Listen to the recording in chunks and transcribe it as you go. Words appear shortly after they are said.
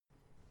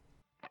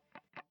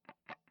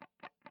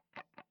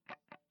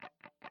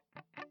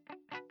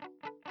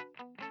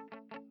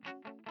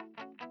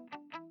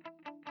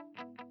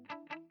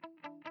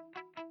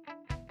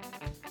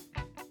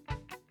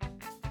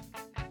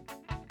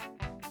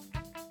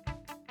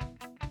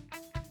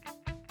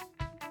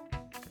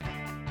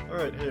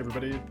Alright, hey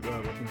everybody,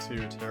 welcome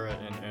to Tara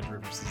and Andrew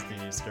versus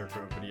the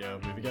Scarecrow Video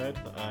Movie Guide.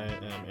 I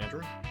am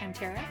Andrew. I'm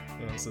Tara.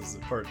 And this is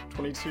part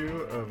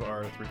 22 of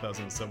our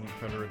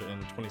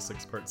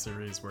 3,726 part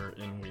series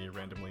wherein we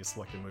randomly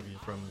select a movie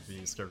from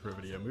the Scarecrow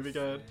Video Movie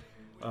Guide,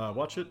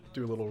 watch it,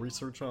 do a little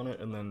research on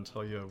it, and then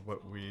tell you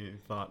what we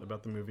thought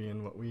about the movie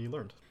and what we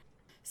learned.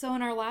 So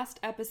in our last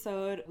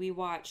episode, we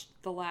watched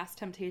The Last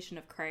Temptation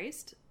of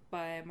Christ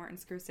by Martin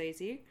Scorsese.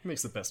 He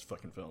makes the best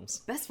fucking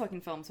films. Best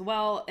fucking films.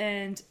 Well,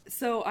 and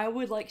so I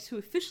would like to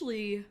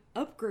officially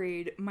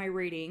upgrade my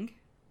rating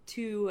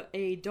to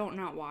a don't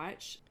not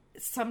watch.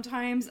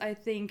 Sometimes I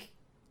think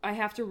I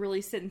have to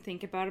really sit and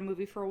think about a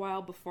movie for a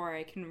while before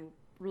I can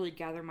really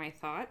gather my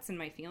thoughts and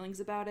my feelings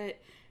about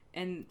it.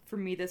 And for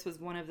me, this was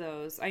one of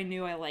those. I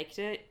knew I liked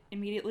it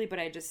immediately, but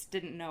I just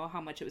didn't know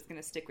how much it was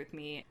going to stick with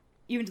me.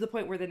 Even to the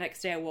point where the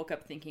next day I woke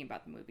up thinking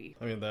about the movie.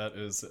 I mean, that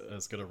is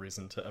as good a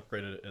reason to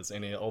upgrade it as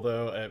any,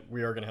 although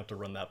we are going to have to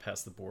run that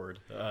past the board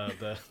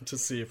to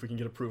see if we can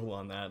get approval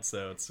on that,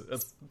 so it's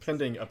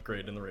pending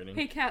upgrade in the rating.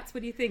 Hey, Katz,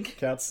 what do you think?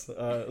 Katz,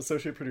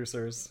 associate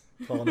producers,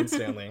 Colin and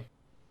Stanley.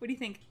 What do you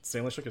think?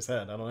 Stanley shook his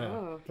head, I don't know.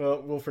 Oh.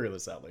 Well, we'll figure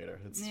this out later.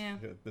 Yeah.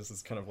 This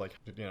is kind of like,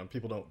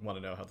 people don't want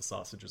to know how the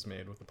sausage is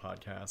made with the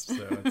podcast,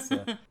 so it's...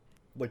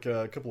 Like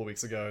a couple of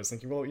weeks ago, I was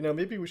thinking, well,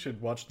 maybe we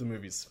should watch the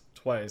movies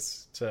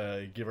twice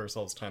to give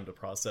ourselves time to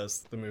process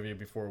the movie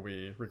before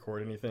we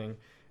record anything.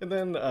 And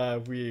then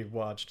we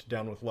watched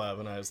Down with Love,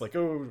 and I was like,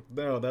 oh,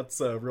 no,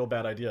 that's a real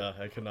bad idea.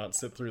 I could not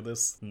sit through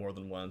this more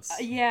than once.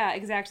 Yeah,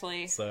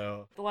 exactly.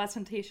 So, The Last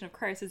Temptation of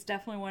Christ is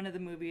definitely one of the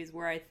movies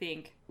where I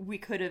think we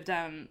could have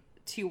done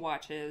 2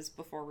 watches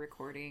before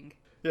recording.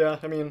 Yeah,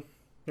 I mean,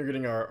 you're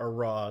getting our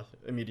raw,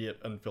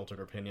 immediate, unfiltered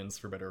opinions,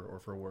 for better or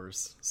for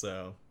worse,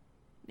 so...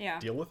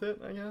 Yeah. Deal with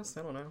it, I guess.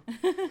 I don't know.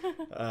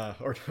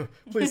 Or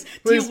please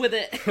deal with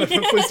it.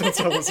 Please don't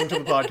stop listening to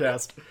the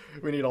podcast.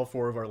 We need all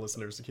 4 of our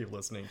listeners to keep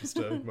listening just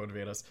to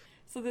motivate us.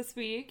 So this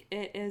week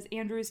it is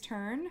Andrew's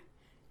turn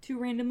to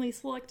randomly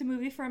select a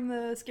movie from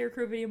the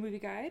Scarecrow Video Movie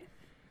Guide.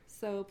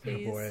 So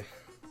please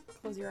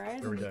close your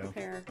eyes and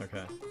prepare.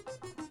 Okay.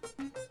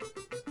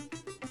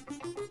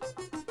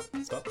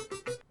 Stop.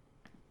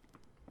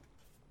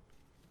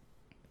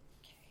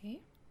 Okay.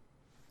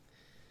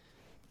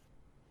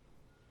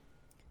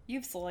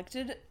 You've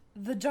selected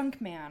The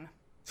Junkman.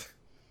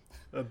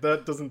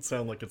 That doesn't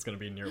sound like it's going to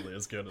be nearly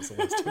as good as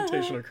The Last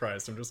Temptation of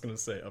Christ. I'm just going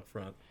to say up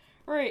front.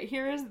 Alright,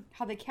 here is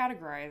how they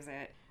categorize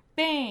it.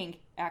 Bang!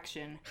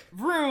 Action.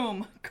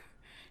 Vroom!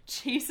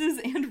 Chases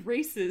and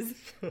races.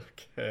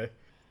 Okay.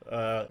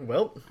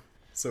 Well,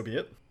 so be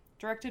it.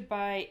 Directed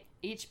by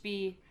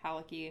H.B.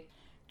 Halicki.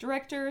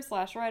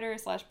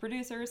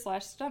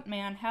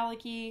 Director/writer/producer/stuntman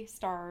Halicki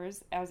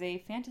stars as a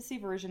fantasy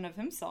version of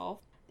himself.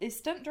 A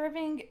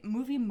stunt-driving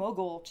movie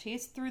mogul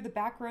chased through the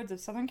back roads of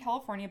Southern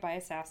California by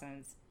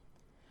assassins.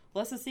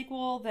 Less a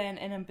sequel than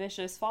an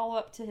ambitious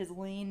follow-up to his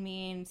lean,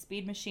 mean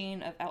speed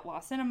machine of outlaw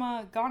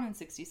cinema, Gone in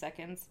 60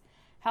 Seconds,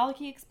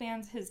 Halicki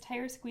expands his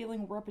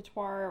tire-squealing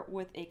repertoire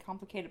with a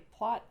complicated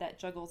plot that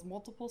juggles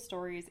multiple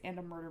stories and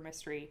a murder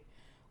mystery,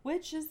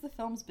 which is the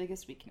film's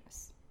biggest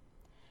weakness.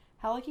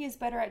 Halicki is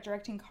better at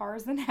directing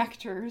cars than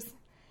actors,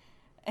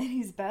 and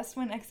he's best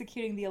when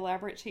executing the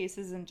elaborate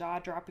chases and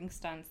jaw-dropping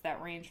stunts that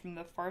range from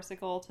the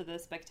farcical to the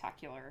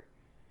spectacular.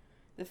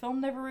 The film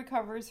never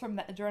recovers from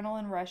the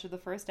adrenaline rush of the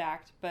first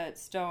act, but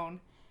Stone,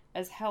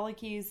 as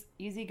Halicki's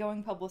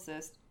easygoing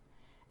publicist,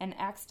 and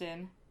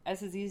Axton, as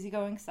his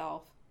easygoing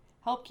self,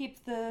 help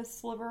keep the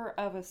sliver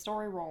of a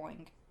story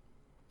rolling.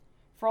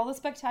 For all the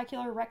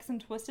spectacular wrecks and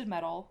twisted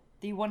metal,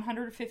 the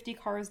 150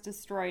 cars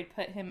destroyed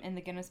put him in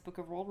the Guinness Book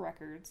of World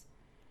Records.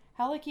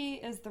 Halicki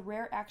is the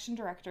rare action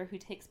director who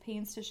takes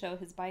pains to show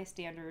his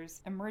bystanders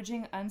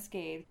emerging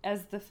unscathed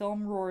as the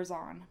film roars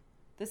on.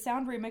 The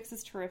sound remix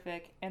is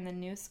terrific, and the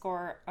new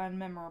score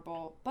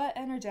unmemorable, but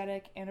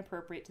energetic and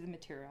appropriate to the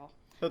material.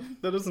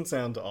 That doesn't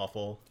sound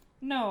awful.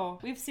 No,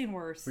 we've seen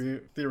worse.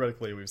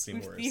 Theoretically, we've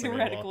seen worse.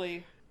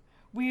 Theoretically.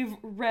 We've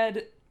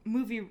read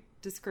movie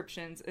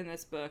descriptions in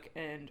this book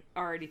and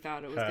already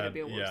thought it was going to be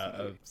a worse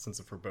movie. A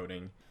sense of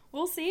foreboding.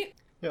 We'll see.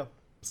 Yeah.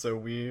 So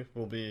we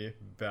will be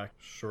back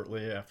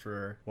shortly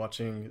after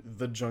watching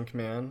The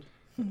Junkman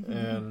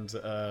and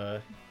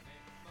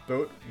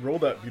roll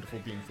that beautiful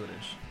bean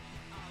footage.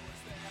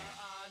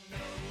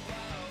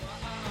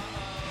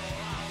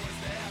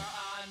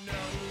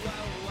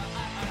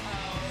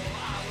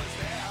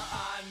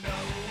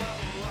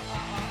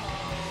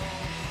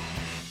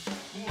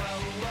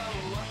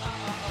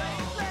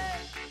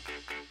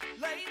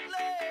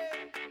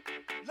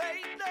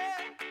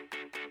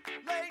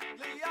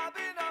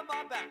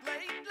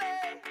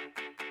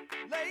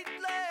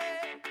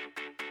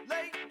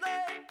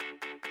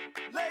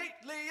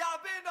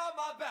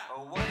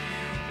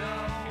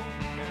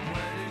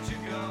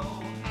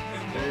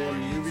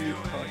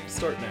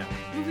 Start now.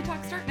 Movie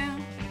talk start now.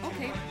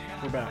 Okay.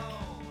 We're back.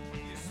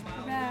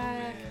 We're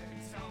back.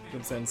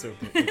 Don't sound so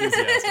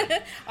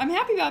enthusiastic. I'm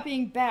happy about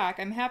being back.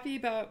 I'm happy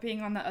about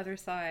being on the other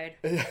side.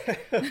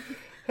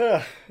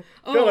 God,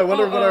 I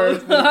wonder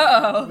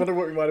wonder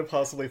what we might have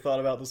possibly thought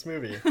about this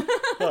movie.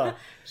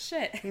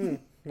 Shit.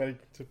 Might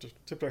have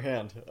tipped our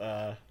hand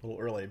a little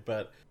early,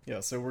 but yeah.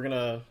 So we're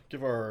gonna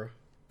give our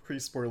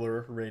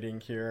pre-spoiler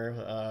rating here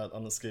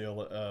on the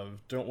scale of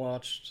don't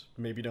watch,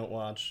 maybe don't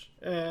watch,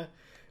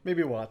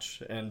 maybe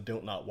watch, and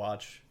don't not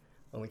watch.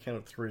 On the count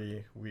of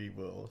 3, we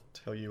will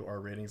tell you our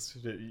ratings.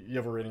 You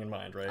have a rating in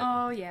mind, right?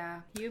 Oh yeah,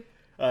 you.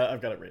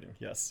 I've got a rating.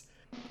 Yes.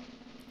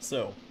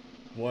 So,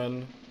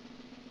 1,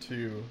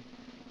 2,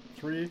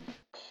 3.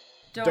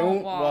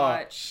 Don't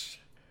watch.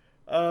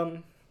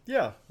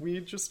 Yeah, we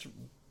just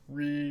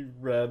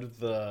reread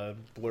the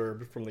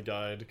blurb from the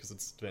guide because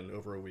it's been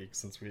over a week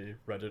since we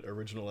read it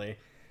originally,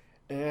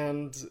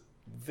 and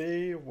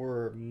they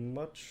were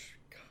much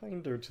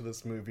kinder to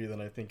this movie than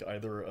I think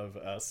either of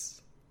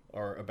us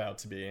are about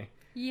to be.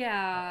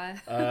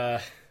 Yeah.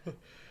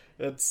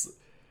 It's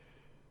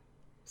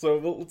so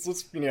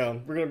let's we're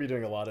gonna be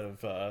doing a lot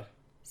of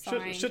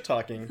shit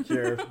talking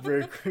here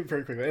very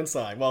quickly and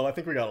sighing. Well, I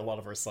think we got a lot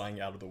of our sighing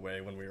out of the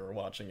way when we were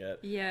watching it.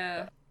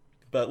 Yeah.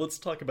 But let's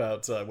talk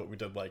about what we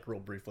did like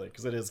real briefly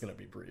because it is gonna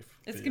be brief.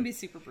 It's gonna be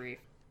super brief.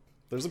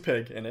 There's a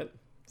pig in it,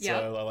 so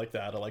yep. I like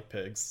that. I like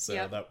pigs, so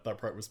yep. that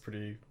part was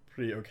pretty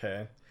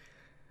okay.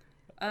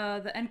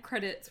 The end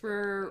credits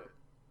were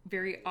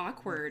very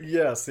awkward.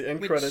 Yes, the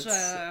end credits.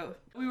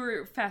 We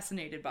were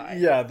fascinated by.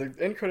 Yeah, the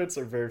end credits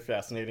are very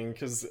fascinating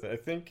because I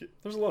think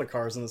there's a lot of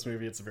cars in this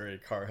movie. It's a very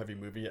car-heavy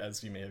movie,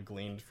 as you may have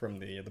gleaned from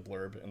the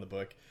blurb in the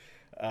book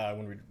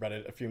when we read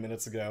it a few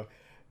minutes ago.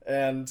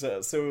 And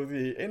so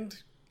the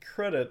end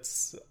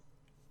credits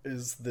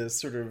is this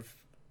sort of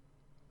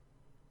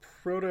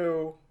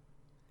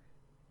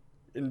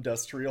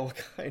proto-industrial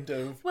kind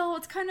of... Well,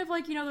 it's kind of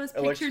like, those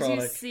pictures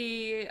you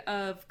see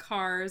of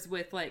cars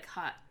with, like,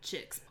 hot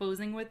chicks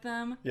posing with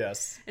them.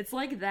 Yes. It's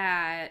like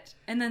that.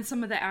 And then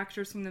some of the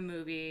actors from the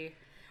movie.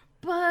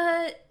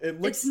 But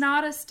it's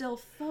not a still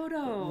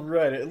photo.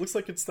 Right. It looks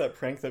like it's that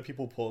prank that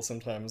people pull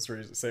sometimes where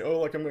you say, oh,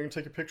 like, I'm going to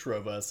take a picture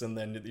of us. And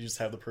then you just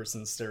have the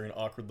person staring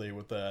awkwardly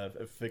with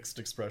a fixed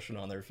expression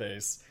on their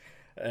face.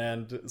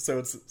 And so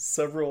it's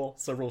several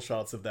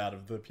shots of that,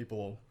 of the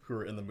people who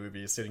are in the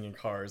movie sitting in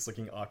cars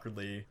looking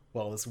awkwardly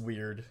while this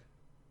weird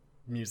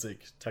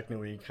music,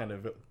 techno-y kind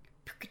of...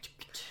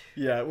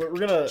 Yeah, we're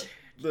gonna...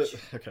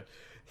 Okay.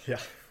 Yeah.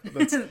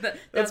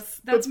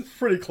 That's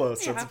pretty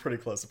close. Yeah. That's a pretty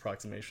close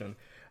approximation.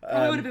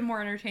 Probably would have been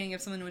more entertaining if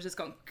someone was just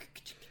going...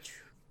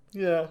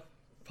 Yeah,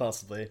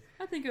 possibly.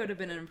 I think it would have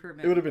been an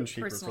improvement. It would have been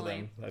cheaper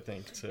personally. for them, I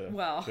think, to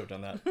have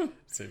done that.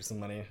 Save some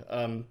money.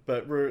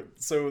 But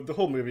so the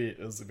whole movie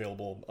is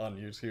available on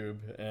YouTube,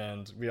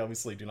 and we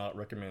obviously do not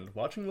recommend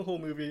watching the whole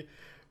movie,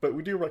 but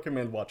we do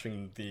recommend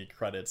watching the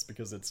credits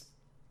because it's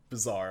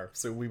bizarre.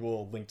 So we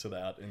will link to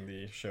that in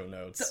the show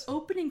notes. The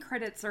opening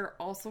credits are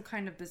also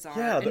kind of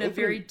bizarre in a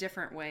very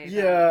different way.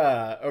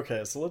 Yeah.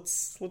 Okay. So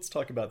let's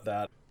talk about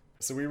that.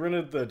 So we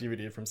rented the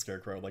DVD from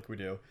Scarecrow, like we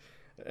do.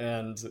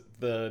 And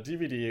the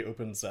DVD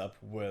opens up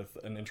with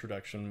an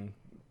introduction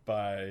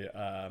by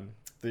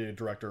the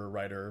director,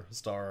 writer,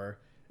 star,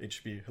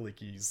 H.B.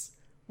 Haliki's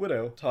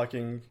widow,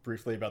 talking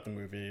briefly about the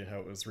movie, how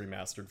it was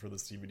remastered for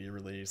this DVD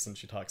release, and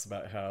she talks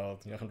about how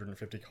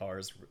 150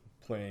 cars,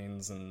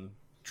 planes, and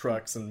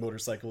trucks and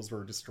motorcycles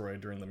were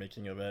destroyed during the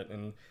making of it,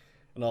 and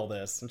all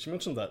this. And she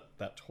mentioned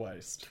that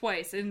twice.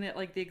 Twice, in the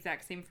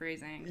exact same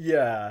phrasing.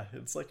 Yeah,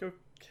 it's like,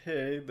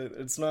 okay,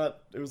 it's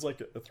not... It was like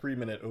a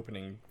 3-minute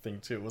opening thing,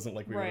 too. It wasn't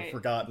like we were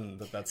forgotten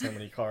that that's how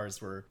many cars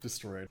were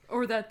destroyed.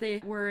 Or that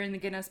they were in the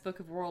Guinness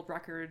Book of World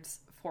Records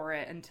for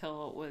it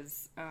until it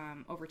was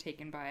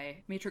overtaken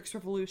by Matrix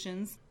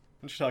Revolutions.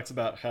 And she talks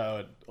about how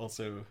it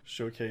also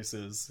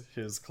showcases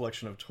his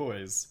collection of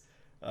toys.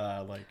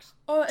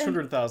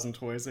 200,000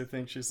 toys, I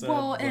think she said.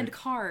 Well, and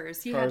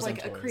cars. He had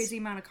a crazy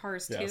amount of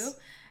cars, too.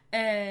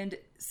 And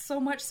so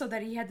much so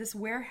that he had this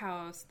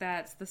warehouse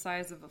that's the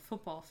size of a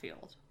football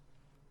field.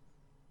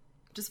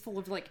 Just full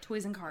of,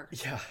 toys and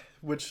cars. Yeah,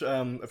 which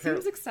apparently...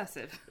 Seems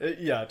excessive.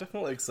 Yeah,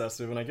 definitely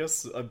excessive. And I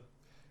guess,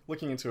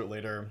 looking into it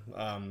later,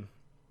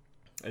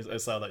 I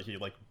saw that he,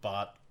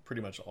 bought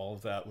pretty much all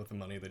of that with the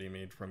money that he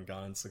made from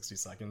Gone in 60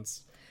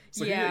 Seconds.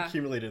 So he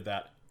accumulated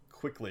that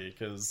quickly,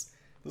 because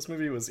this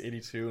movie was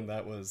 82 and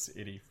that was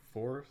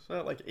 84.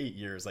 So, 8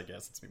 years, I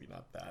guess. It's maybe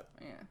not that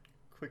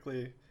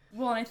quickly.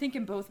 Well, and I think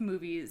in both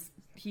movies,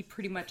 he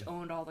pretty much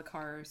owned all the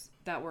cars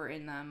that were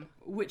in them,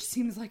 which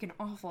seems like an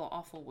awful,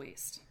 awful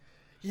waste.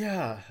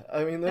 Yeah,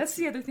 I mean, that's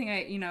the other thing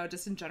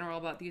just in general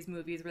about these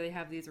movies where they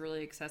have these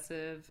really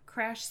excessive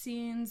crash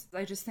scenes.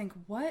 I just think,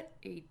 what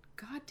a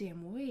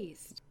goddamn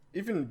waste.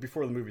 Even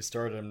before the movie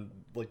started, I'm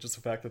just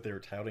the fact that they were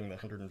touting the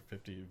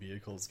 150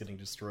 vehicles getting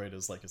destroyed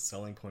as a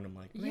selling point. I'm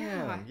like,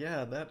 man,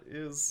 yeah, that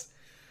is...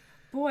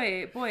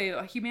 Boy,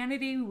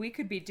 humanity, we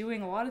could be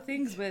doing a lot of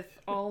things with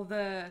all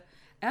the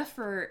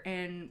effort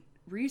and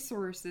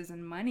resources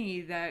and money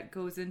that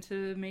goes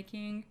into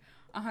making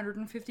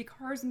 150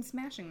 cars and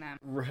smashing them.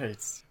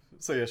 Right.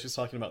 So yeah, she's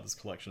talking about this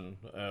collection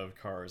of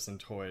cars and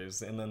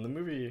toys, and then the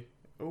movie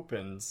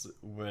opens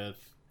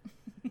with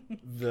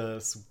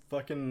this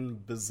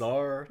fucking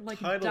bizarre like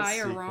title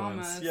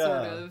diorama sequence.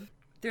 sort of.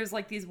 There's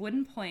like these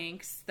wooden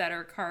planks that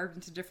are carved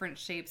into different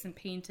shapes and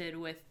painted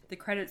with the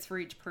credits for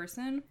each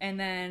person. And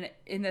then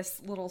in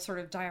this little sort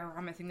of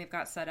diorama thing they've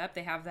got set up,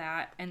 they have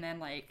that and then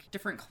like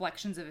different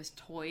collections of his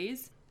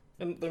toys.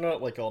 And they're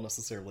not like all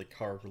necessarily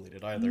car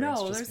related either. No,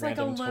 it's just there's like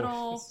a random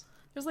little toys.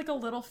 there's like a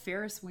little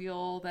Ferris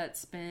wheel that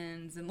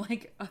spins and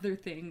like other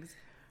things.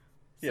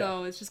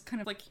 So it's just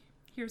kind of like,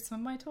 here's some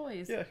of my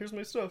toys. Yeah, here's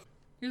my stuff.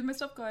 Here's my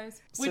stuff,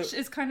 guys. Which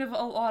is kind of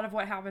a lot of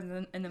what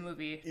happens in the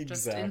movie,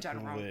 just in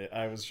general.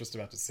 I was just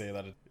about to say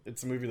that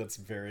it's a movie that's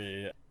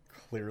very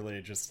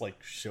clearly just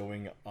like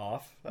showing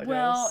off, I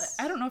guess.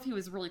 I don't know if he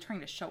was really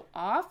trying to show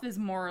off, is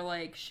more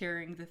like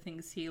sharing the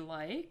things he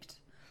liked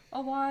a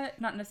lot.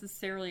 Not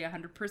necessarily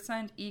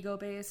 100%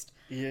 ego-based.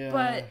 Yeah.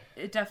 But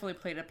it definitely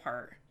played a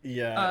part.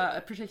 Yeah.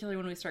 Particularly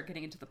when we start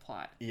getting into the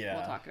plot. Yeah.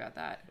 We'll talk about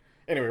that.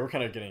 Anyway, we're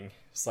kind of getting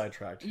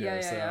sidetracked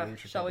here, so we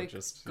should Shall probably we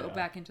just go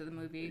back into the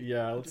movie?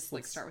 Yeah,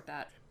 let's start with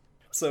that.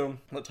 So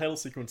the title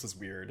sequence is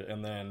weird,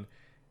 and then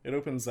it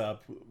opens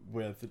up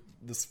with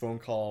this phone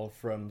call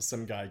from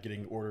some guy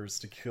getting orders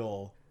to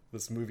kill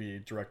this movie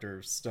director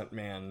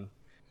stuntman.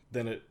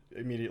 Then it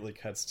immediately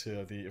cuts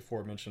to the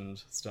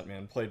aforementioned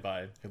stuntman played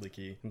by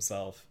Haliki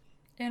himself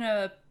in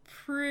a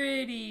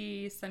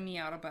pretty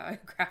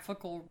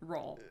semi-autobiographical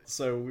role.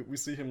 So we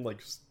see him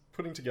like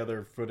putting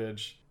together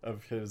footage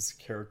of his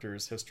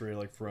character's history,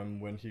 like from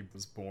when he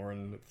was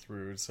born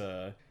through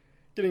to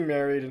getting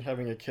married and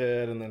having a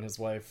kid, and then his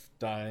wife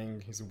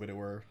dying. He's a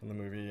widower in the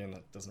movie, and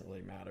that doesn't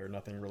really matter.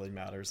 Nothing really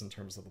matters in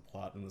terms of the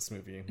plot in this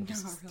movie. We'll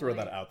just throw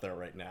that out there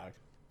right now.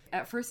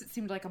 At first it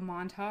seemed like a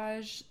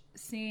montage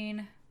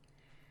scene,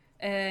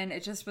 and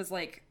it just was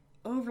like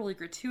overly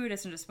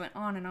gratuitous and just went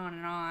on and on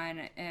and on,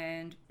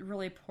 and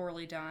really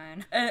poorly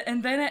done.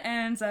 And then it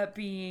ends up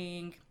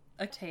being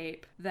a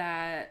tape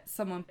that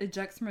someone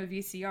ejects from a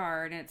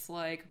VCR, and it's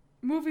like,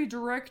 movie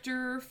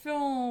director,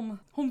 film,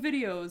 home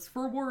videos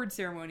for award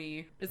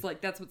ceremony. It's like,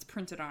 that's what's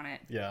printed on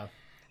it. Yeah.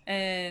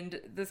 And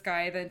this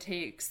guy then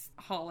takes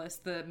Hollis,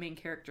 the main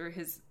character,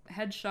 his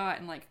headshot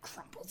and like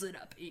crumples it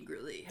up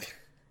angrily.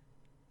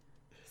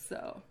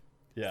 So,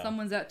 yeah,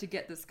 someone's out to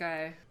get this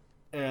guy.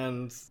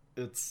 And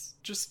it's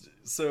just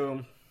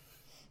so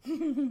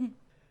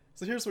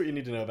here's what you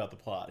need to know about the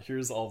plot.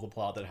 Here's all the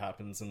plot that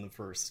happens in the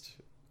first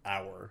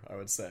hour, I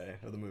would say,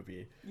 of the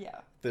movie.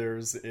 Yeah.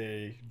 There's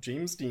a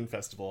James Dean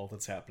festival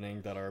that's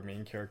happening that our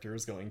main character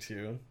is going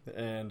to,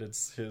 and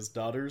it's his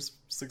daughter's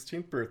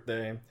 16th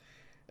birthday,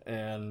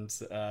 and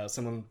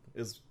someone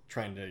is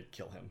trying to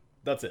kill him.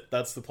 That's it.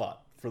 That's the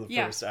plot for the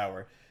first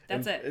hour.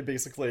 That's it.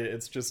 Basically,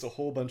 it's just a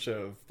whole bunch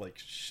of like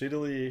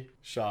shittily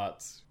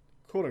shot,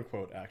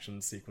 quote-unquote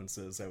action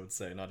sequences, I would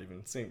say. Not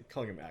even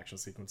calling them action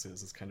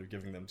sequences is kind of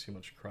giving them too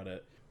much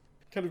credit.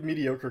 Kind of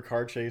mediocre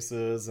car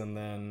chases, and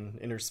then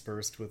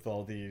interspersed with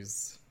all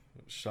these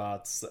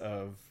shots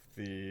of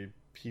the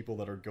people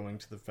that are going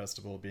to the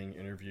festival being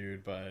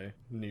interviewed by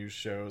news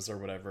shows or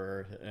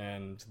whatever,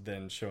 and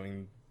then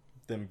showing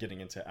them getting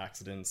into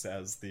accidents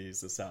as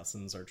these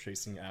assassins are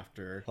chasing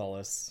after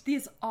Hollis.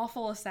 These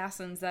awful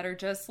assassins that are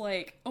just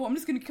like, oh, I'm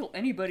just gonna kill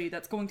anybody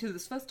that's going to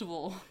this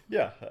festival.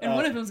 Yeah. And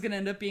one of them's gonna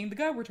end up being the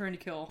guy we're trying to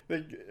kill.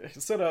 They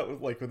set out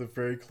with a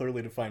very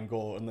clearly defined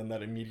goal, and then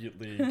that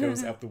immediately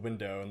goes out the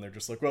window, and they're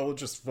just like, well, we'll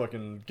just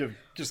fucking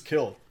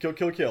kill.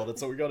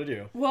 That's what we gotta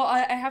do. Well,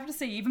 I have to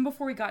say, even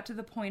before we got to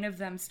the point of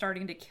them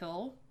starting to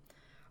kill,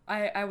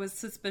 I was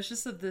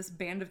suspicious of this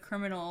band of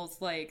criminals.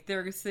 Like,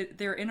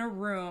 they're in a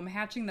room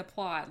hatching the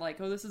plot,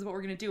 like, oh, this is what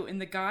we're gonna do. And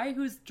the guy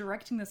who's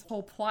directing this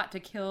whole plot to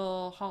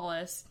kill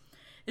Hollis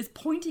is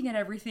pointing at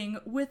everything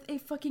with a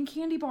fucking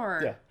candy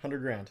bar. Yeah,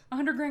 $100,000.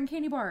 $100,000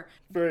 candy bar.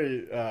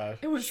 Very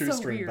it was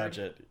shoestring so weird.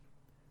 budget.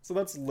 So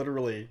that's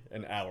literally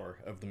an hour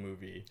of the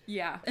movie.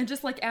 Yeah, and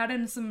just like add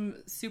in some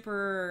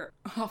super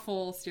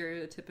awful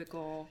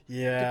stereotypical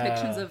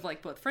depictions of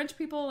like both French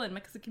people and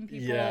Mexican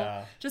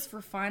people, just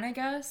for fun, I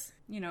guess.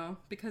 You know,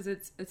 because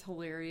it's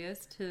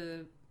hilarious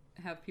to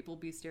have people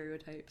be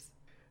stereotypes.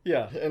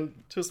 Yeah, and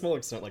to a small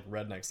extent, like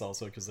rednecks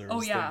also, because there's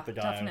the guy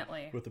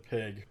definitely. with the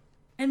pig.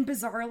 And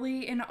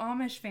bizarrely, an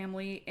Amish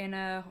family in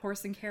a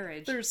horse and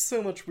carriage. There's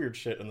so much weird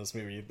shit in this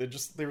movie.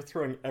 They were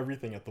throwing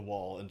everything at the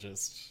wall and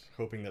just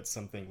hoping that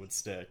something would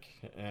stick.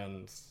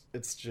 And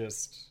it's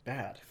just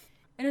bad.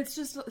 And it's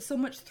just so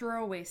much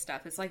throwaway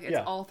stuff. It's like, it's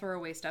all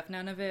throwaway stuff.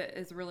 None of it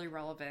is really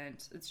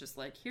relevant. It's just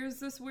like, here's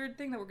this weird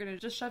thing that we're going to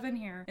just shove in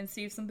here and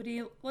see if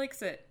somebody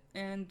likes it.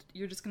 And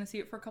you're just going to see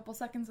it for a couple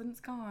seconds and it's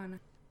gone.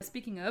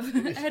 Speaking of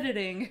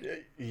editing.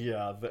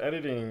 Yeah, the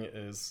editing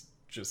is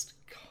just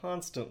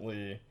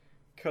constantly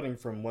cutting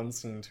from one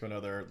scene to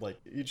another. Like,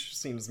 each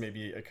scene is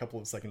maybe a couple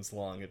of seconds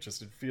long. It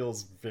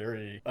feels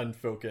very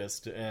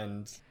unfocused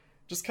and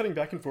just cutting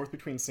back and forth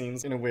between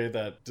scenes in a way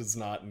that does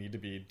not need to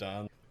be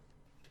done.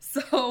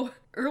 So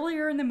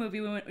earlier in the movie,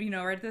 we went,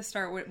 right at the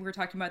start, we were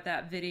talking about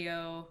that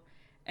video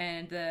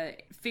and the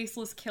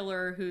faceless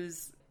killer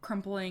who's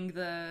crumpling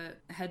the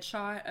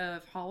headshot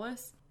of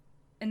Hollis.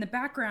 In the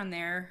background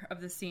there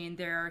of the scene,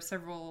 there are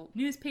several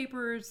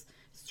newspapers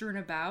strewn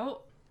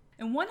about.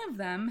 And one of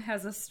them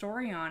has a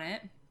story on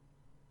it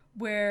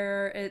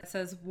where it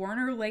says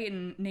Warner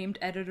Layton named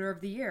editor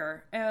of the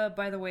year.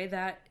 By the way,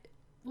 that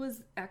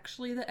was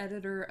actually the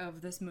editor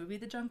of this movie,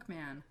 The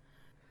Junkman.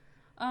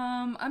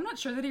 I'm not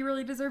sure that he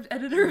really deserved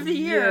editor of the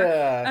year.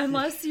 Yeah.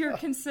 Unless you're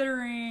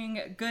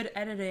considering good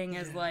editing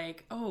as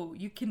like, oh,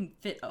 you can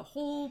fit a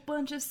whole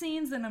bunch of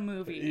scenes in a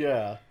movie.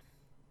 Yeah.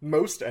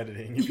 Most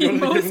editing. If you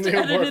want to give him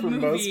the award for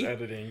most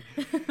editing.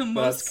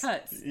 Most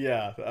cuts.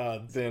 Yeah.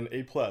 Then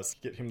A+.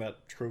 Get him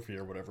that trophy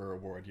or whatever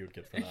award you would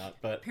get for that.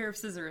 But Pair of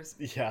scissors.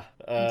 yeah.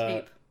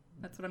 And tape.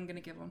 That's what I'm going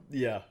to give him.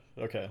 Yeah.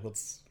 Okay.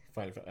 Let's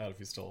find out if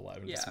he's still alive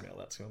and just mail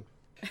that to him.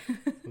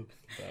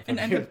 And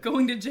end up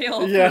going to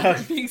jail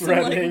for being some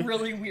like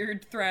really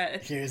weird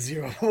threat. Here's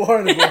your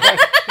award.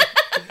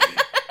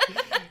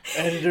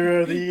 Editor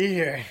of the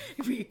year.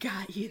 We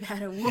got you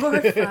that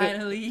award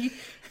finally.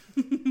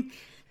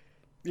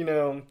 You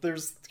know,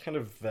 there's kind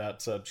of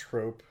that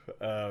trope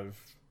of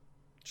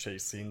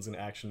chase scenes in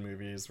action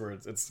movies where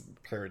it's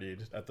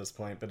parodied at this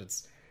point, but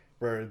it's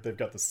where they've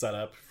got the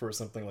setup for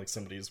something like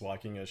somebody's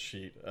walking a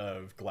sheet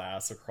of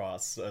glass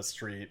across a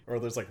street, or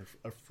there's like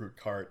a fruit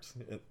cart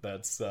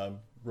that's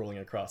rolling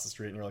across the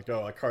street, and you're like,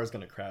 oh, a car's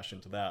going to crash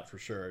into that for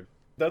sure.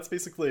 That's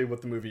basically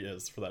what the movie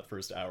is for that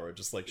first hour,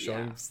 just like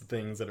showing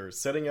things that are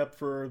setting up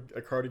for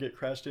a car to get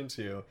crashed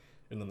into,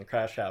 and then the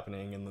crash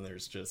happening, and then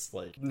there's just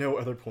like no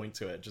other point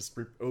to it, just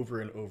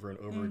over and over and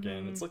over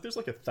again. It's like there's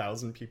like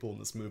 1,000 people in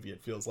this movie,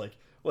 it feels like.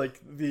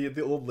 Like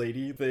the old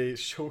lady, they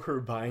show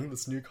her buying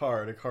this new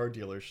car at a car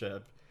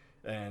dealership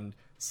and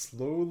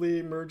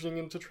slowly merging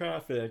into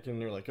traffic, and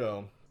you're like,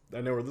 oh,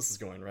 I know where this is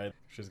going, right?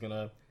 She's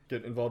gonna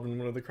get involved in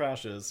one of the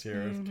crashes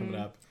here coming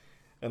up.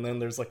 And then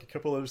there's like a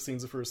couple other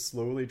scenes of her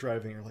slowly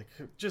driving. You're like,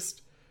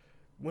 just,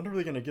 when are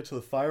they gonna get to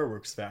the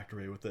fireworks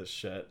factory with this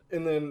shit?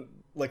 And then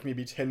like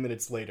maybe 10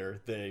 minutes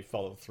later, they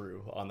follow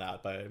through on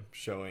that by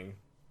showing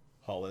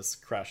Hollis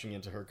crashing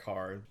into her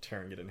car,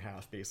 tearing it in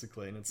half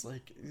basically. And it's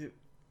like,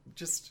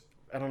 just,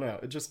 I don't know,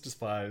 it just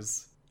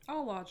defies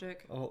all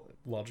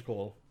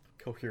logical,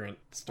 coherent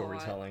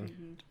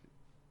storytelling.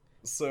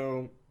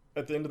 So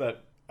at the end of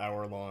that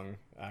hour-long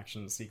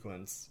action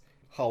sequence,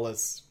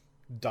 Hollis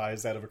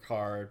dies out of a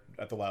car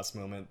at the last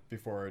moment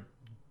before it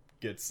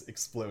gets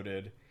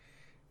exploded,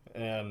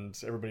 and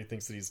everybody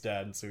thinks that he's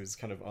dead, so he's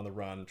kind of on the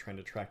run trying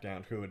to track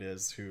down who it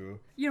is who...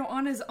 You know,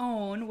 on his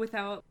own,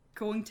 without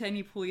going to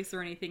any police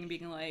or anything and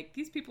being like,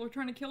 these people are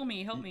trying to kill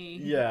me, help me.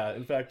 Yeah,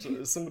 in fact,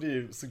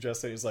 somebody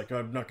suggested, he's like, oh,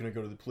 I'm not going to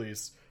go to the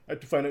police. I have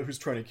to find out who's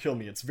trying to kill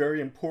me. It's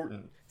very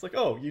important. It's like,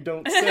 oh, you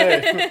don't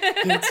say.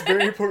 It's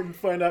very important to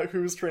find out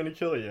who's trying to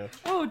kill you.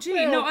 Oh,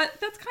 gee, no,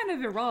 that's kind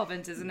of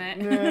irrelevant, isn't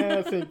it? Yeah,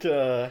 I think,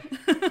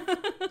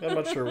 I'm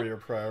not sure what your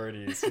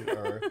priorities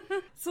are.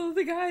 So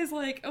the guy's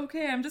like,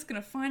 okay, I'm just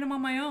going to find him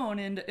on my own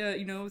and,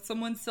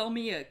 someone sell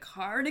me a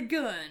car and a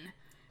gun.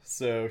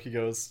 So he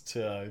goes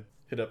to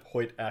hit up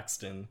Hoyt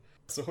Axton.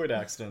 So Hoyt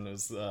Axton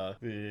is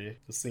the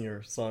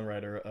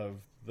singer-songwriter of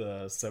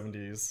the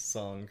 70s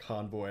song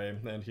Convoy,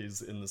 and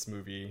he's in this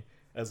movie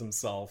as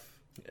himself.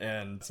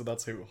 And so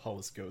that's who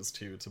Hollis goes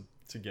to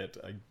get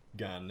a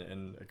gun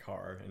and a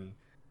car. And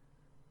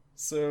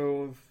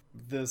so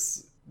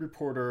this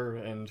reporter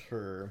and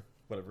her,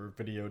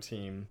 video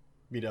team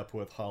meet up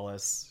with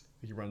Hollis.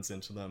 He runs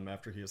into them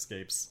after he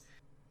escapes.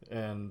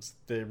 And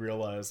they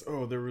realize,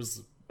 oh, there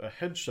was a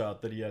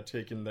headshot that he had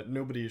taken that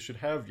nobody should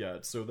have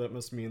yet. So that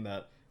must mean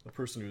that the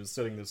person who's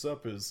setting this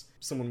up is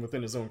someone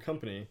within his own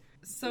company.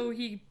 So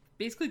he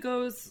basically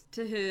goes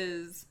to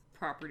his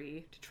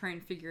property to try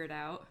and figure it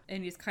out,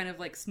 and he's kind of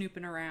like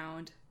snooping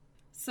around.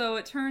 So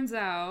it turns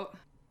out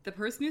the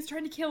person who's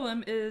trying to kill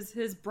him is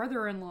his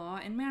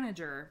brother-in-law and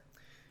manager.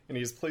 And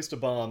he's placed a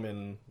bomb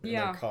in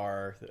a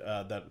car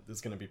that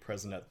is going to be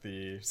present at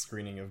the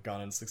screening of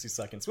Gone in 60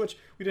 Seconds, which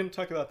we didn't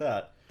talk about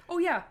that. Oh,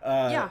 yeah.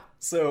 Yeah.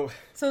 So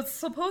it's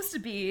supposed to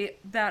be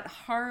that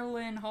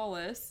Harlan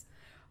Hollis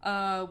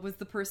was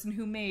the person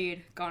who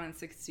made Gone in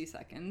 60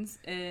 Seconds,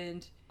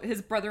 and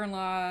his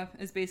brother-in-law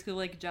is basically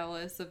like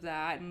jealous of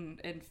that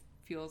and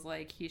feels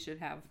like he should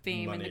have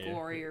fame and the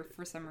glory or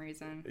for some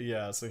reason.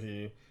 Yeah, so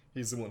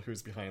he's the one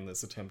who's behind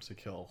this attempt to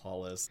kill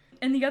Hollis.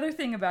 And the other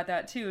thing about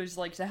that too is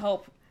like to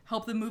help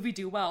the movie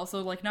do well.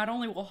 So like not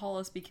only will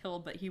Hollis be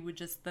killed, but he would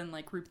just then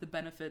like reap the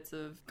benefits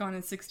of Gone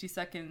in 60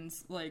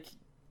 Seconds, like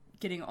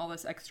getting all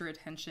this extra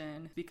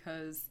attention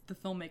because the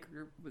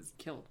filmmaker was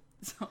killed.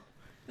 So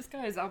this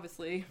guy is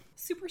obviously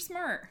super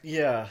smart.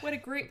 Yeah. What a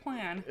great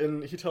plan.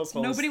 And he tells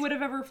Hollis... Nobody would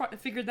have ever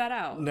figured that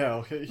out.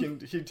 No.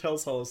 He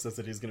tells Hollis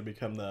that he's going to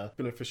become the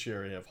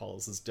beneficiary of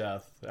Hollis's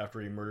death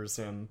after he murders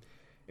him.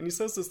 And he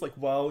says this, like,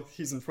 while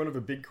he's in front of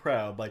a big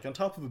crowd, like, on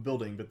top of a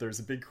building, but there's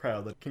a big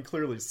crowd that can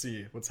clearly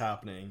see what's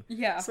happening.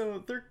 Yeah.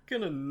 So they're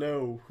going to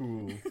know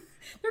who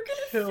they're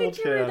going to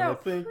figure it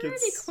out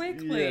pretty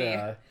quickly.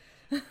 Yeah.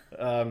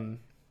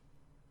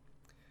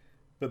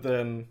 But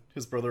then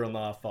his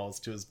brother-in-law falls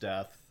to his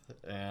death.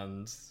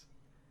 And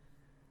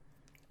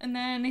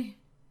then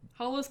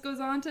Hollis goes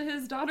on to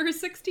his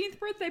daughter's 16th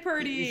birthday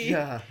party.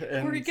 Yeah.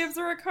 Where he gives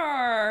her a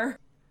car.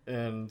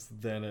 and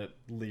then it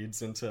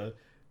leads into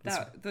this...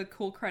 the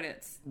cool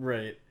credits.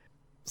 Right.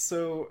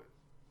 So...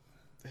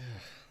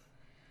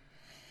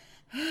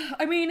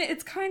 I mean,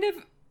 it's kind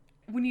of...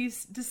 When you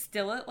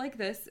distill it like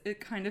this,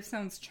 it kind of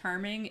sounds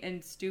charming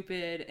and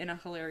stupid in a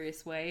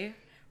hilarious way.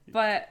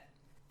 But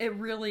it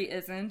really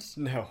isn't.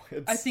 No,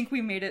 I think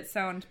we made it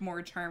sound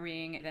more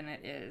charming than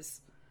it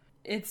is.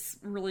 It's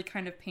really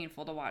kind of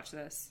painful to watch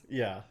this.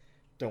 Yeah.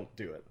 Don't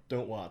do it.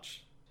 Don't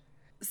watch.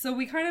 So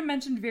we kind of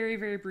mentioned very,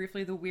 very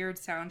briefly the weird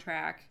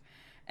soundtrack.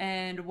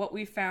 And what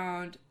we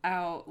found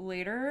out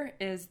later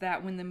is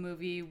that when the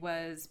movie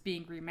was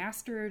being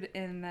remastered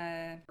in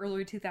the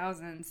early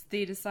 2000s,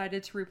 they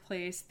decided to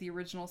replace the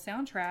original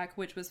soundtrack,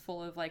 which was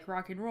full of like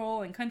rock and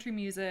roll and country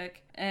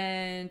music,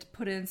 and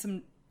put in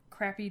some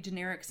crappy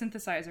generic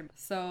synthesizer.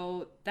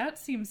 So that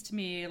seems to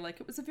me like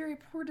it was a very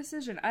poor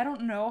decision. I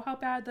don't know how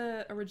bad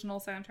the original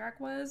soundtrack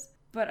was,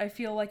 but I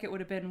feel like it would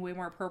have been way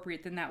more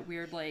appropriate than that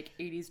weird like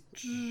 80s.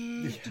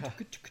 Yeah.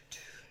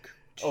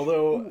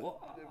 Although,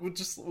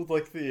 with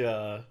like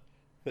the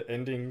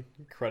ending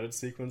credit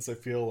sequence, I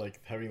feel like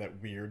having that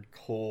weird,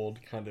 cold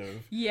kind of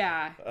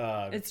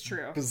it's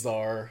true,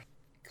 bizarre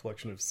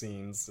collection of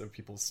scenes of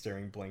people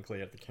staring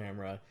blankly at the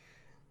camera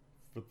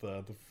with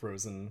the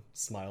frozen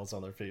smiles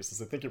on their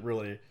faces. I think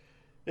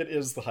it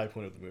is the high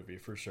point of the movie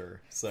for sure.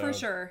 So for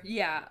sure,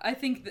 yeah. I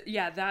think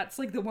that's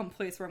like the one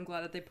place where I'm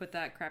glad that they put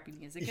that crappy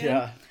music in.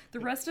 Yeah. The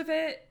rest of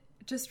it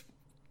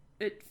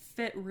it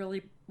fit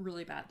really,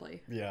 really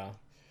badly. Yeah.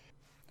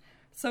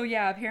 So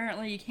yeah,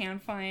 apparently you can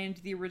find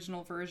the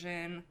original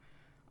version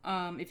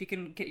if you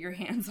can get your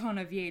hands on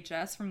a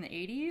VHS from the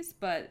 80s,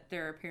 but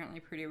they're apparently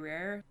pretty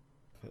rare.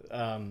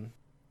 The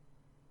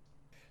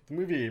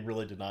movie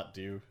really did not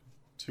do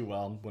too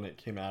well when it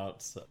came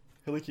out. So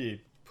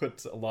Halicki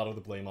put a lot of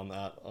the blame on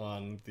that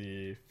on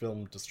the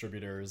film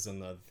distributors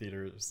and the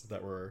theaters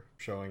that were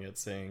showing it,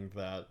 saying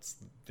that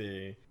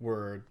they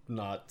were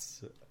not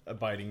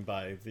abiding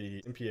by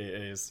the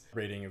MPAA's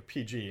rating of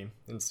PG.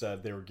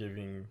 Instead, they were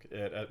giving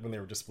it, when they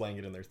were displaying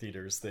it in their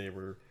theaters, they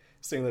were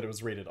saying that it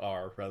was rated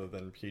R rather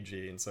than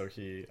PG, and so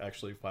he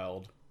actually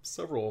filed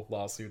several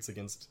lawsuits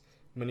against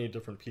many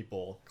different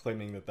people,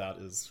 claiming that that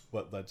is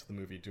what led to the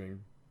movie doing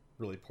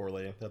really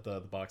poorly at the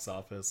box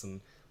office,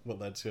 and what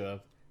led to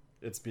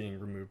it's being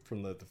removed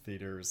from the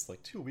theaters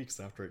like 2 weeks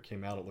after it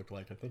came out, it looked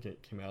like. I think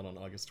it came out on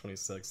August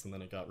 26th, and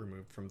then it got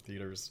removed from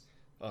theaters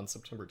on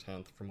September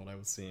 10th, from what I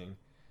was seeing.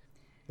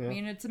 Yeah. I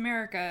mean, it's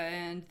America,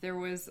 and there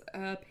was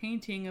a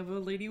painting of a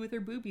lady with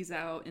her boobies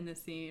out in the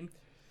scene.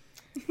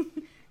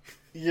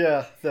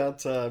 Yeah,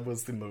 that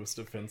was the most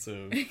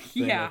offensive thing.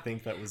 Yeah. I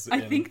think that was I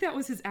think that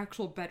was his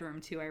actual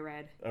bedroom, too, I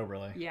read. Oh,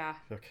 really? Yeah.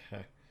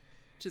 Okay.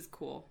 Which is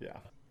cool. Yeah.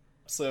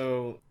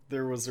 So,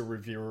 there was a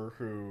reviewer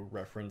who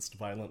referenced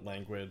violent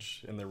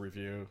language in their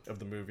review of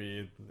the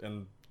movie,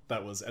 and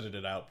that was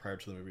edited out prior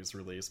to the movie's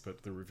release,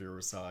 but the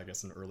reviewer saw, I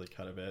guess, an early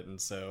cut of it,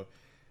 and so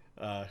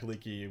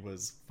Halicki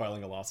was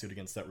filing a lawsuit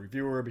against that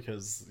reviewer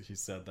because he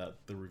said that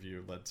the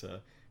review led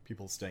to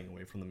people staying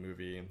away from the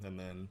movie, and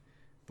then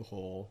the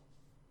whole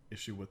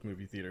issue with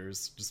movie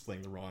theaters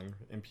displaying the wrong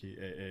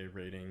MPAA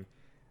rating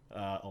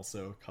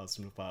also caused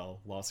him to file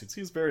lawsuits.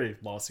 He was very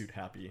lawsuit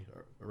happy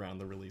around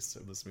the release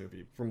of this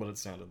movie, from what it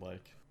sounded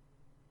like.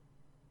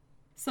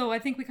 So I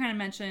think we kind of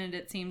mentioned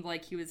it seemed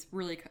like he was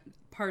really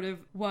part of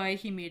why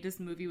he made this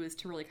movie was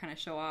to really kind of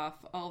show off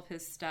all of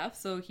his stuff.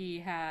 So he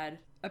had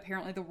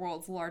apparently the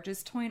world's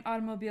largest toy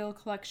automobile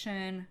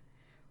collection,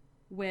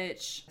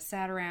 which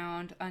sat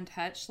around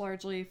untouched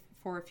largely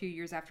for a few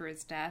years after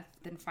his death.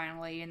 Then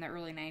finally in the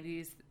early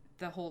 90s,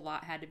 the whole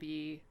lot had to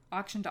be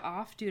auctioned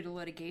off due to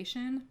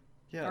litigation.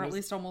 Yeah, or at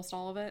least almost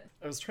all of it.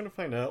 I was trying to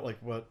find out like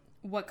what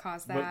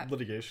caused that. What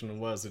litigation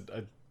was.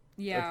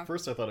 Yeah. At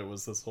first I thought it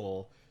was this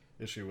whole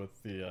issue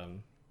with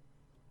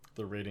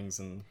the ratings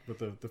and with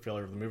the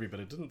failure of the movie, but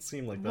it didn't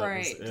seem like that right.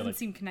 was It didn't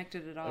seem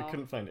connected at all. I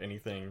couldn't find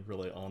anything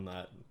really on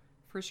that.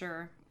 For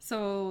sure.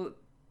 So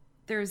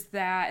there's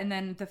that, and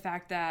then the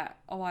fact that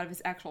a lot of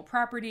his actual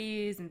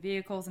properties and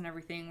vehicles and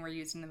everything were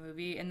used in the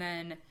movie. And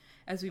then,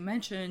 as we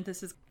mentioned,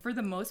 this is, for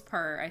the most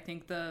part, I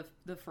think the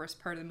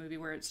first part of the movie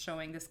where it's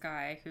showing this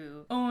guy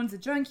who owns a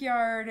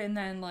junkyard and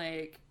then,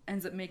 like,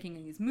 ends up making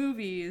these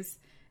movies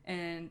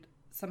and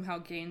somehow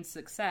gains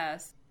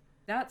success.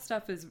 That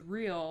stuff is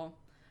real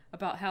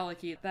about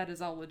Halicki. That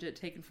is all legit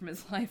taken from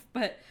his life,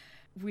 but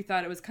we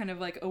thought it was kind of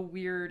like a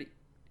weird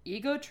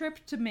ego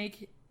trip to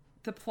make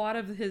the plot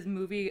of his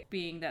movie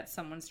being that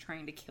someone's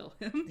trying to kill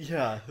him.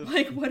 Yeah.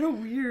 Like, what a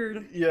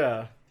weird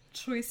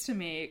choice to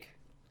make.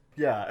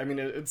 Yeah, I mean,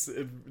 it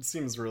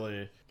seems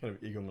really kind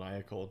of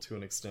egomaniacal to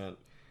an extent.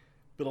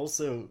 But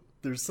also,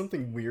 there's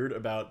something weird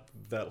about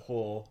that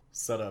whole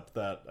setup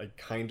that I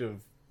kind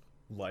of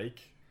like.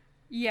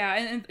 Yeah,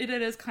 and it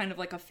is kind of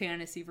like a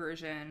fantasy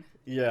version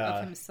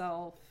of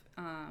himself,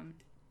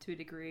 to a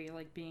degree,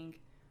 like being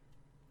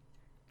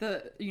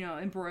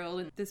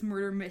embroiled in this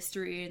murder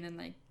mystery and then,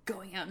 like,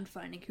 going out and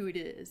finding who it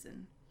is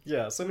and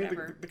so I mean,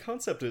 the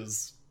concept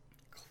is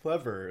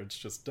clever. It's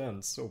just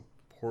done so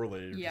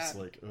poorly. You're just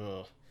like,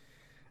 ugh.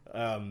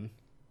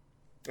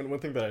 And one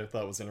thing that I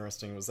thought was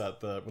interesting was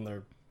that when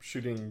they're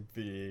shooting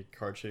the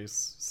car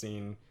chase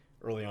scene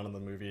early on in the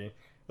movie,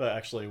 that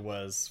actually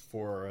was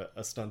for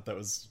a stunt that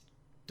was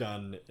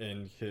done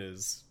in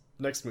his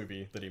next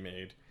movie that he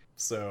made.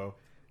 So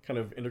kind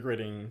of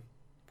integrating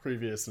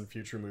previous and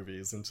future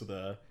movies into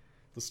the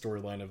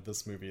storyline of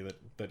this movie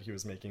that he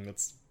was making.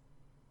 That's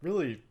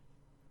really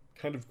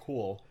kind of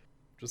cool.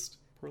 Just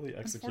poorly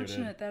executed.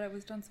 Unfortunate that it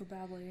was done so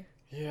badly.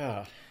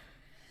 Yeah.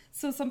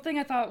 So something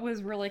I thought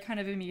was really kind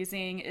of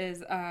amusing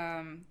is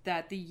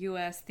that the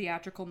U.S.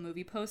 theatrical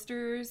movie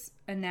posters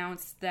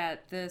announced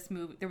that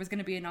there was going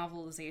to be a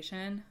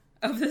novelization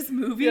of this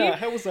movie. Yeah,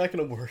 how was that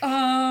going to work?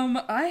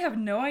 I have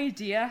no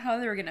idea how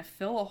they were going to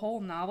fill a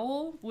whole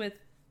novel with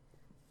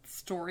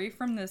story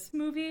from this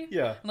movie.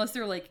 Yeah. Unless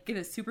they're like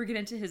gonna super get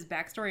into his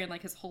backstory and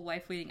like his whole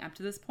life leading up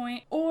to this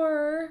point.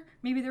 Or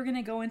maybe they're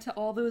gonna go into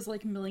all those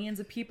like millions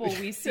of people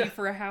we see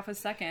for a half a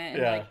second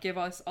and like give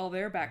us all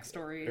their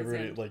backstories.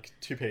 Everybody, like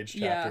 2-page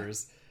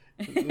chapters.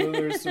 And then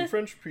there's some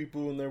French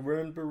people and they're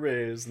wearing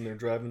berets and they're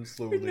driving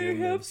slowly. And they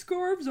have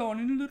scarves on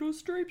and little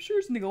striped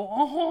shirts and they go,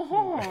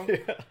 oh.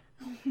 Yeah.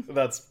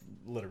 That's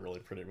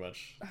literally pretty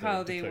much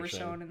how they were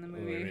shown in the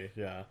movie.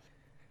 Yeah.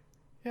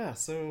 Yeah,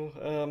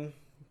 so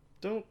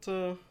don't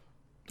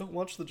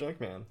watch The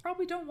Junkman.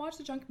 Probably don't watch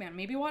The Junkman.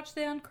 Maybe watch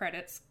the end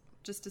credits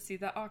just to see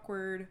that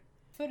awkward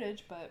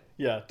footage, but...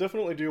 Yeah,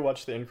 definitely do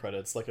watch the end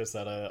credits. Like I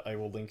said, I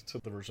will link to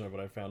the version of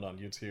what I found on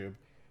YouTube.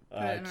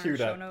 Put it in our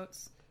show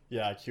notes.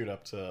 Yeah, I queued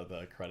up to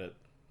the credit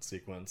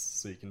sequence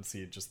so you can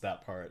see just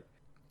that part.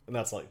 And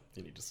that's like,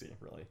 you need to see,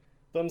 really.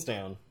 Thumbs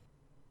down.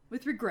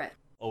 With regret.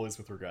 Always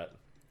with regret.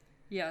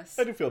 Yes.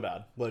 I do feel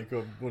bad. Like,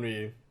 when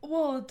we...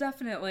 Well,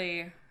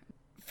 definitely.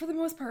 For the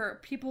most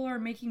part, people are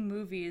making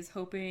movies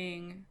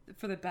hoping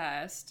for the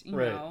best, you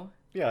know?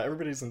 Yeah,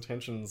 everybody's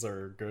intentions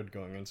are good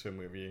going into a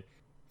movie.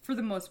 For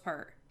the most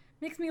part.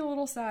 Makes me a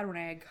little sad when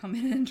I come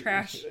in and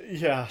trash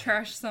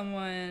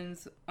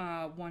someone's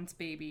once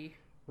baby.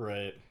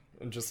 Right.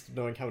 And just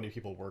knowing how many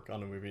people work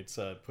on a movie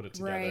to put it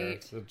together.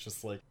 Right. It's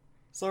just like,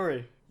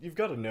 sorry, you've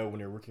got to know when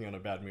you're working on a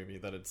bad movie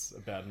that it's a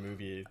bad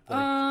movie.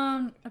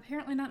 Like,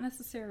 apparently not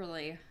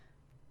necessarily.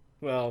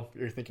 Well,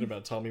 you're thinking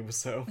about Tommy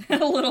Wiseau.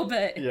 A little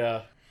bit.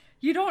 Yeah.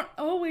 You don't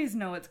always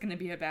know it's going to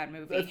be a bad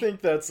movie. I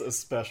think that's a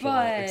special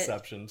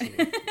exception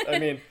to I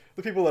mean,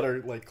 the people that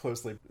are like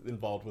closely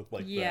involved with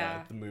like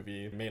the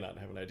movie may not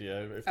have an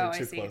idea if they're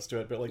too close to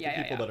it, but like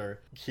the people that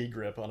are key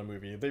grip on a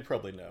movie, they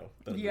probably know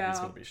that a movie's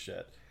going to be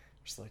shit.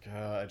 Just like,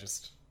 I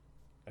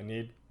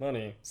need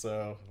money,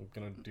 so I'm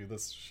going to do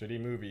this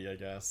shitty movie, I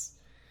guess.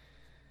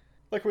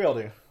 Like we all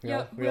do.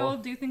 We all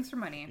do things for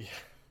money. Yeah.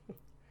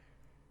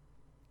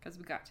 Because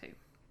we got to.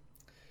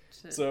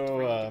 So,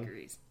 20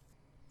 degrees.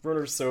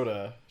 Werner's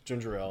Soda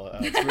ginger ale.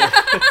 It's really,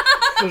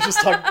 let's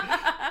just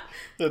talk.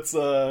 It's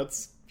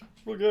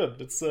real good.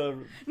 It's yeah,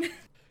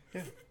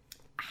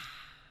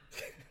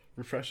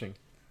 refreshing.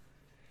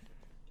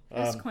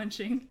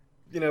 Quenching.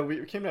 You know,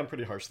 we came down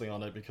pretty harshly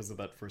on it because of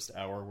that first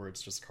hour where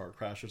it's just car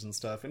crashes and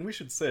stuff. And we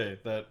should say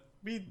that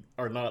we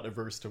are not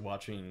averse to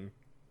watching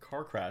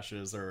car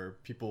crashes or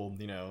people,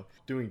 you know,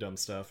 doing dumb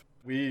stuff.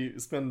 We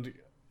spend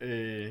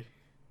a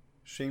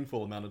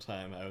shameful amount of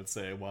time, I would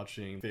say,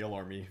 watching Fail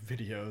Army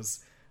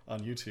videos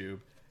on YouTube.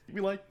 We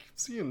like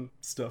seeing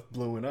stuff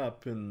blowing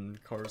up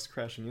and cars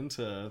crashing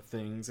into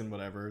things and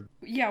whatever.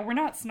 Yeah, we're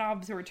not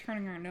snobs who are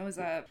turning our nose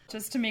up,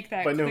 just to make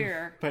that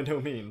clear. By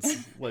no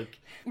means. Like,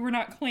 we're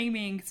not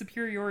claiming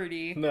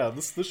superiority. No,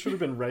 this should have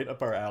been right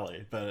up our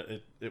alley, but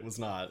it was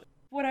not.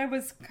 What I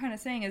was kind of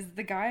saying is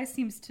the guy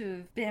seems to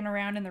have been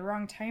around in the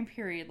wrong time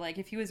period. Like,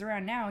 if he was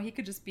around now, he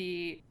could just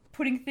be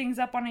putting things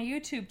up on a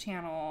YouTube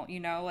channel, you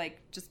know, like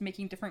just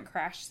making different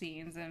crash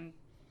scenes and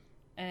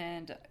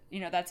you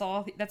know, that's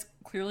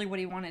clearly what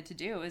he wanted to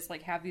do, is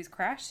like have these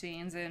crash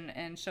scenes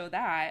and show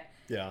that.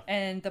 Yeah.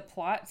 And the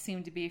plot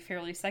seemed to be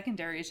fairly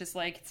secondary. It's just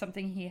like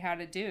something he had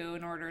to do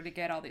in order to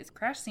get all these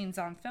crash scenes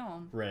on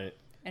film. Right.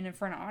 And in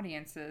front of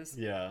audiences.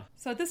 Yeah.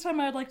 So at this time,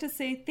 I would like to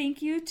say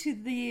thank you to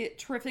the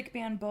terrific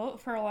band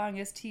Boat for allowing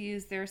us to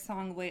use their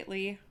song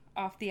Lately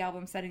off the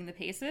album Setting the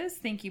Paces.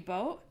 Thank you,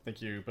 Boat.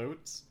 Thank you,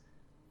 Boat.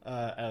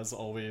 As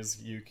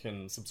always, you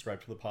can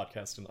subscribe to the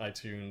podcast in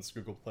iTunes,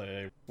 Google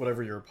Play,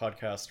 whatever your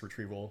podcast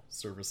retrieval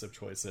service of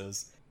choice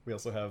is. We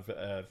also have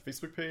a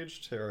Facebook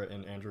page, Tara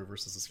and Andrew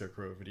versus the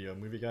Scarecrow Video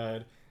Movie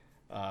Guide.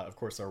 Of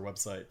course, our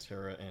website,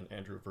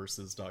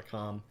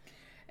 taraandandrewversus.com.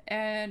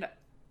 And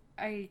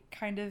I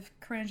kind of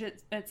cringe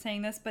at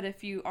saying this, but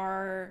if you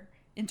are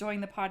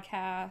enjoying the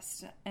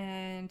podcast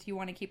and you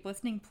want to keep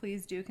listening,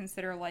 please do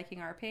consider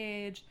liking our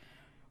page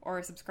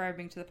or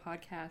subscribing to the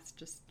podcast.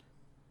 Just,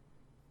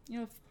 you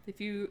know, if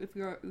you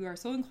are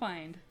so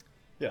inclined,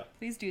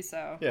 please do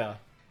so. Yeah.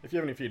 If you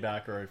have any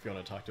feedback or if you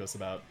want to talk to us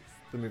about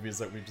the movies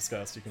that we've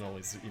discussed, you can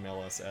always email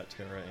us at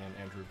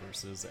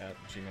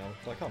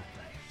taraandandrewversus@gmail.com.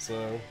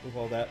 So with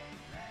all that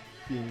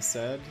being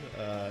said,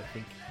 I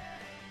think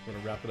we're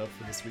going to wrap it up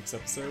for this week's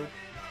episode.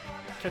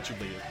 Catch you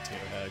later,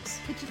 potato hags.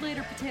 Catch you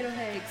later, potato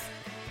hags.